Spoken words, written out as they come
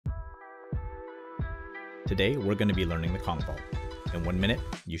Today, we're going to be learning the Kong vault. In 1 minute,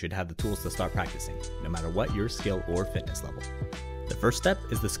 you should have the tools to start practicing, no matter what your skill or fitness level. The first step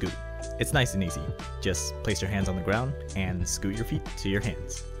is the scoot. It's nice and easy. Just place your hands on the ground and scoot your feet to your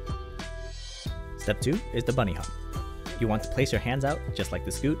hands. Step 2 is the bunny hop. You want to place your hands out just like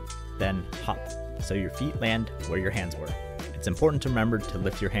the scoot, then hop, so your feet land where your hands were. It's important to remember to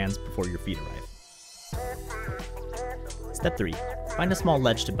lift your hands before your feet arrive. Step 3. Find a small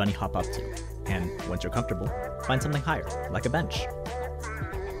ledge to bunny hop up to, and once you're comfortable, find something higher, like a bench.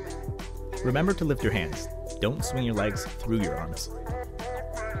 Remember to lift your hands. Don't swing your legs through your arms.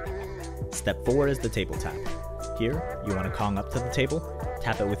 Step 4 is the table tap. Here, you want to Kong up to the table,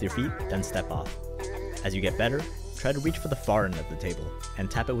 tap it with your feet, then step off. As you get better, try to reach for the far end of the table, and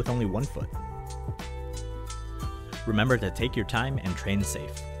tap it with only one foot. Remember to take your time and train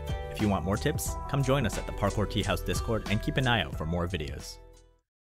safe. If you want more tips, come join us at the Parkour Teahouse Discord and keep an eye out for more videos.